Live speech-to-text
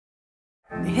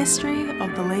The history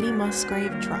of the Lady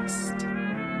Musgrave Trust.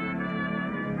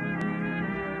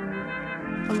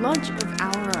 A lodge of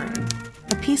our own,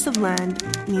 a piece of land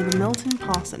near the Milton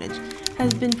parsonage,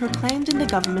 has been proclaimed in the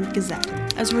Government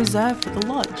Gazette as reserved for the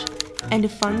lodge, and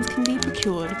if funds can be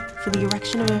procured for the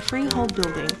erection of a freehold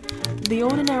building, the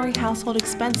ordinary household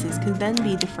expenses can then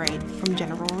be defrayed from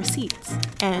general receipts,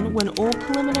 and when all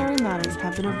preliminary matters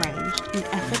have been arranged, an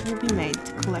effort will be made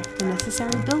to collect the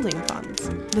necessary building funds.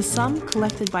 The sum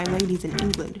collected by ladies in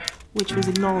England, which was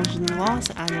acknowledged in the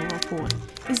last annual report,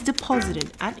 is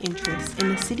deposited at interest in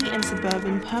the City and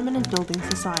Suburban Permanent Building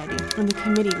Society, and the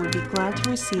committee would be glad to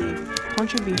receive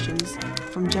contributions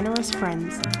from generous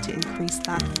friends to increase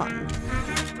that fund.